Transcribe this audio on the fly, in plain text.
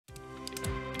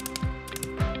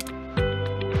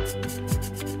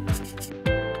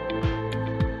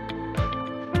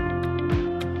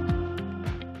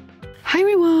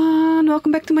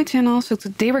welcome back to my channel. So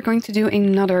today we're going to do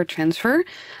another transfer.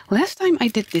 Last time I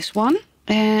did this one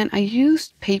and I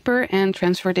used paper and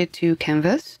transferred it to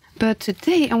canvas. But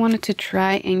today I wanted to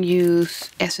try and use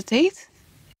acetate.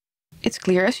 It's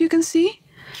clear as you can see,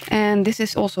 and this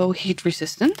is also heat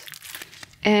resistant.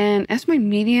 And as my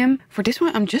medium for this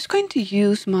one, I'm just going to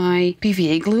use my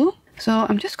PVA glue. So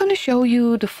I'm just going to show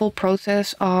you the full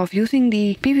process of using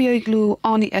the PVA glue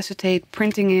on the acetate,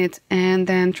 printing it, and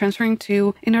then transferring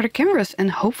to another canvas.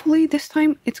 And hopefully this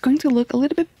time it's going to look a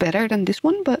little bit better than this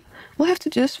one, but we'll have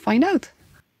to just find out.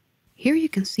 Here you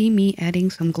can see me adding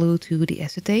some glue to the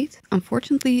acetate.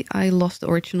 Unfortunately, I lost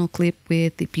the original clip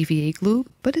with the PVA glue,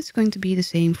 but it's going to be the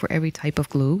same for every type of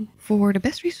glue. For the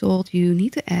best result, you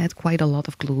need to add quite a lot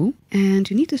of glue and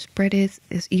you need to spread it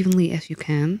as evenly as you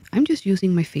can. I'm just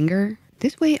using my finger.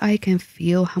 This way I can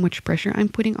feel how much pressure I'm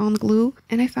putting on the glue,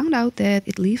 and I found out that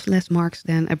it leaves less marks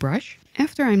than a brush.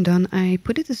 After I'm done, I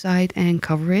put it aside and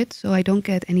cover it so I don't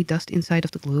get any dust inside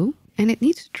of the glue. And it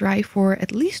needs to dry for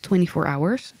at least 24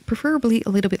 hours, preferably a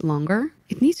little bit longer.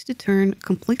 It needs to turn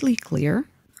completely clear,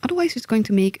 otherwise it's going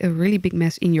to make a really big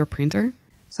mess in your printer.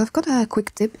 So I've got a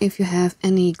quick tip. If you have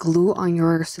any glue on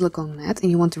your silicone mat and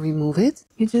you want to remove it,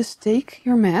 you just take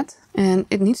your mat and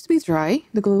it needs to be dry,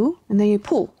 the glue, and then you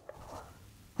pull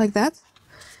like that.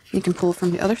 You can pull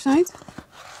from the other side,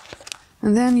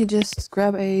 and then you just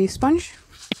grab a sponge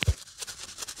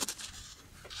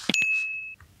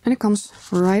and it comes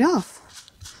right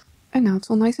off. And now it's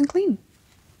all nice and clean.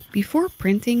 Before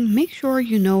printing, make sure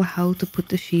you know how to put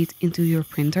the sheet into your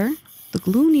printer. The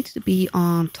glue needs to be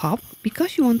on top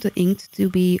because you want the ink to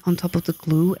be on top of the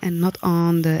glue and not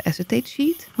on the acetate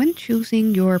sheet. When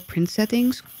choosing your print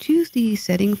settings, choose the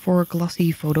setting for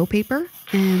glossy photo paper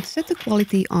and set the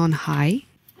quality on high.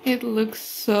 It looks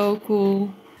so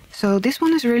cool. So this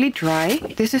one is really dry.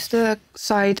 This is the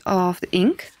side of the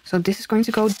ink. So this is going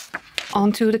to go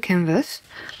onto the canvas.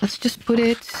 Let's just put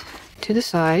it to the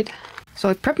side. So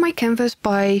I prepped my canvas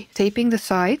by taping the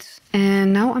sides,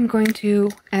 and now I'm going to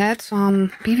add some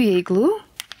PVA glue,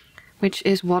 which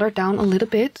is watered down a little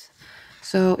bit.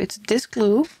 So it's this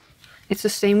glue. It's the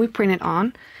same we printed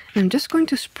on. And I'm just going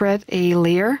to spread a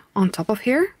layer on top of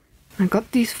here. I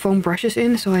got these foam brushes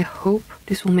in, so I hope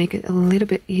this will make it a little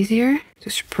bit easier to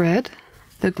spread.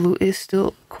 The glue is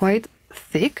still quite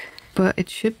thick, but it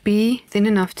should be thin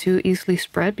enough to easily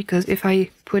spread, because if I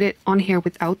put it on here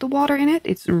without the water in it,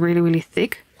 it's really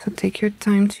thick. So take your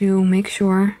time to make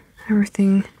sure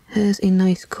everything has a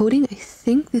nice coating. I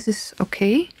think this is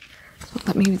okay. So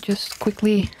let me just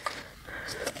quickly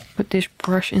put this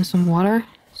brush in some water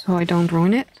so I don't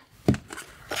ruin it.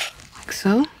 Like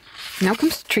so. Now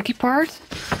comes the tricky part.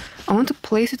 I want to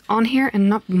place it on here and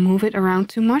not move it around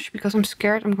too much because I'm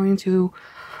scared I'm going to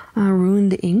ruin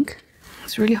the ink.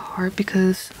 It's really hard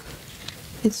because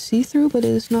it's see-through, but it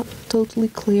is not totally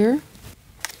clear.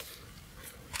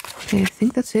 Okay, I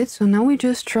think that's it. So now we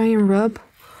just try and rub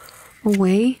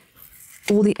away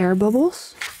all the air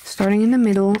bubbles, starting in the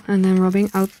middle and then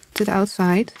rubbing out to the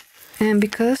outside. And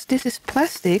because this is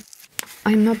plastic,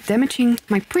 I'm not damaging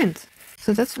my print.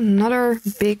 So that's another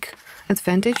big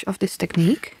advantage of this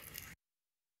technique.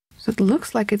 So it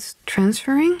looks like it's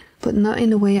transferring, but not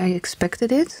in the way I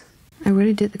expected it. I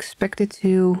really did expect it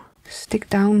to stick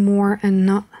down more and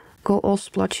not go all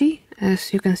splotchy,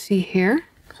 as you can see here.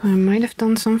 So I might have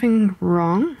done something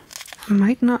wrong. I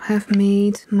might not have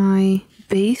made my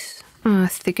base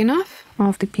thick enough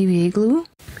of the PVA glue,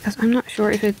 because I'm not sure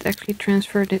if it actually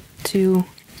transferred it to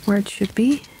where it should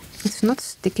be. It's not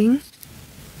sticking.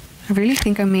 I really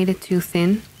think I made it too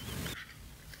thin.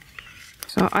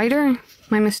 So either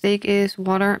my mistake is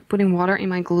putting water in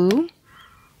my glue,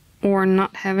 or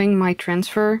not having my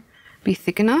transfer be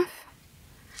thick enough,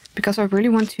 because I really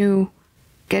want to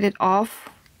get it off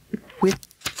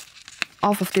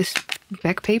of this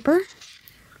back paper,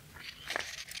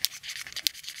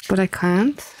 but I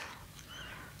can't.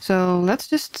 So let's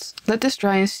just let this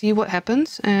dry and see what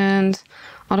happens, and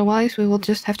otherwise we will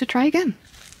just have to try again.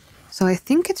 So I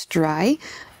think it's dry.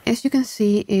 As you can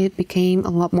see, it became a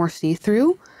lot more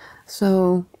see-through.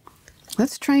 So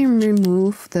let's try and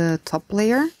remove the top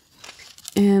layer.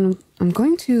 And I'm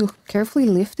going to carefully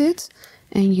lift it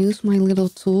and use my little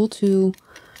tool to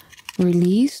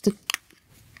release the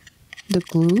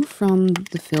glue from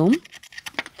the film.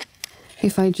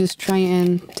 If I just try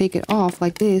and take it off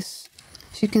like this,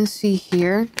 as you can see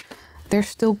here, there's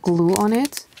still glue on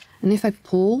it. And if I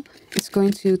pull, it's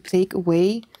going to take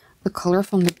away the color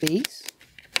from the base.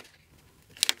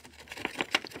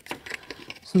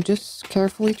 So I'm just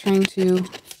carefully trying to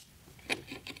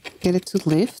get it to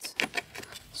lift.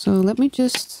 So let me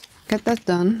just get that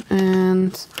done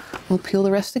and we'll peel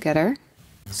the rest together.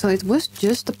 So it was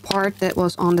just the part that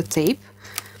was on the tape.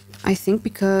 I think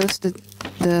because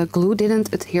the glue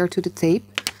didn't adhere to the tape.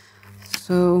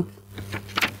 So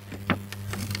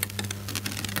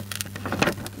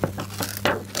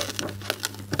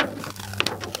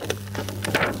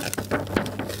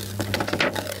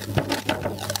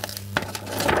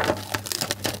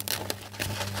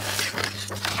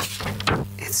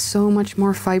it's so much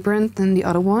more vibrant than the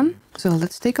other one. So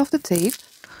let's take off the tape.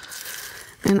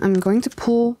 And I'm going to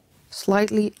pull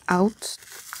slightly out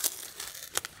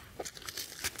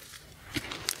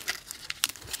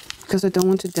because I don't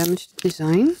want to damage the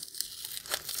design.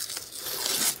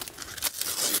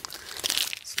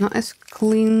 It's not as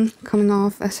clean coming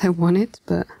off as I want it,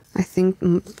 but I think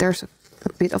there's a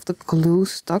bit of the glue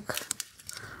stuck.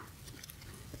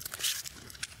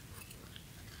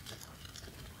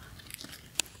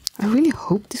 I really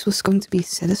hope this was going to be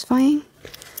satisfying,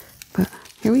 but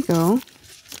here we go.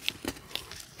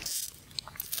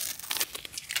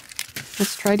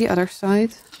 Let's try the other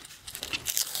side.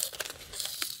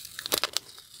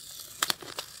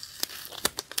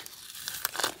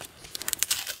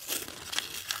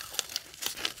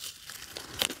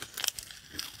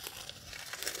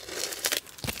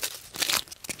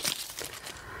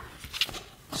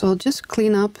 So I'll just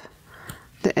clean up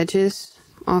the edges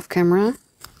off camera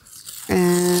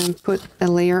and put a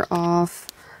layer of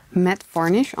matte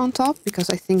varnish on top because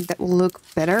I think that will look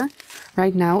better.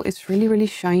 Right now it's really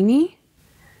shiny.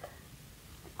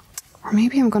 Or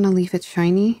maybe I'm gonna leave it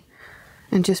shiny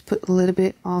and just put a little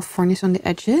bit of varnish on the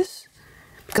edges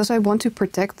because I want to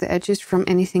protect the edges from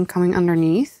anything coming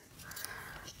underneath.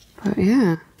 But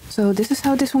yeah, so this is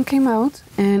how this one came out,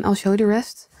 and I'll show you the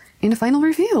rest in the final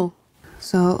reveal.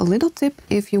 So a little tip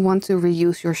if you want to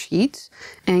reuse your sheets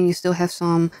and you still have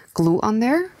some glue on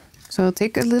there. So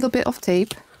take a little bit of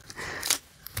tape,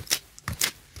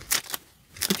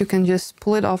 but you can just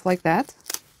pull it off like that.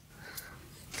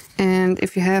 And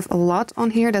if you have a lot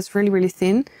on here that's really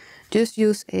thin, just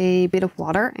use a bit of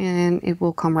water and it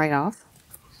will come right off.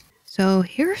 So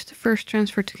here's the first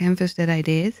transfer to canvas that I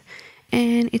did,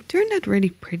 and it turned out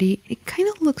really pretty. It kind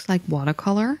of looks like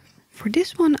watercolor. For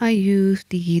this one I used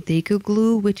the deco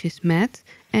glue, which is matte,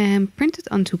 and printed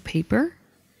onto paper.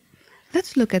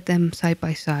 Let's look at them side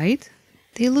by side.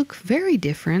 They look very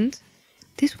different.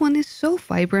 This one is so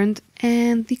vibrant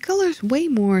and the color is way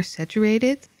more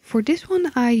saturated. For this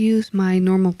one I use my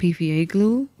normal PVA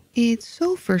glue. It's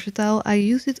so versatile, I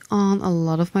use it on a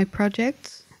lot of my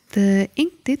projects. The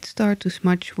ink did start to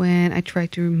smudge when I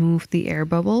tried to remove the air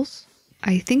bubbles.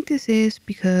 I think this is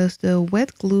because the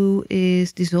wet glue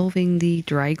is dissolving the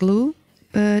dry glue.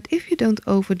 But if you don't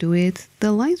overdo it,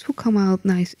 the lines will come out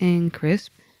nice and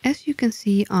crisp. As you can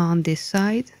see on this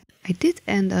side, I did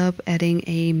end up adding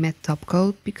a matte top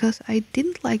coat because I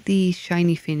didn't like the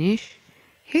shiny finish.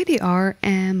 Here they are,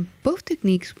 and both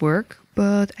techniques work,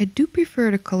 but I do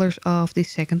prefer the colors of the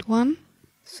second one.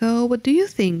 So what do you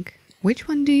think? Which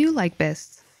one do you like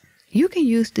best? You can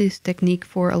use this technique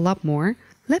for a lot more.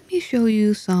 Let me show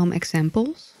you some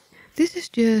examples. This is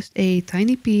just a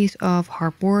tiny piece of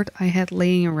hardboard I had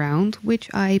laying around, which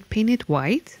I painted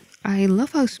white. I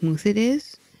love how smooth it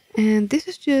is. And this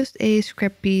is just a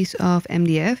scrap piece of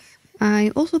MDF.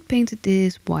 I also painted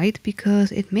this white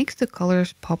because it makes the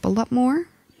colors pop a lot more.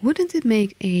 Wouldn't it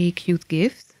make a cute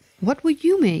gift? What would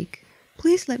you make?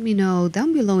 Please let me know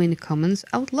down below in the comments.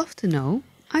 I would love to know.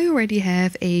 I already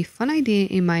have a fun idea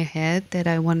in my head that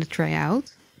I want to try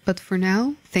out. But for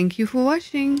now, thank you for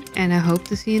watching and I hope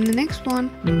to see you in the next one.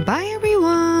 Bye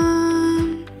everyone!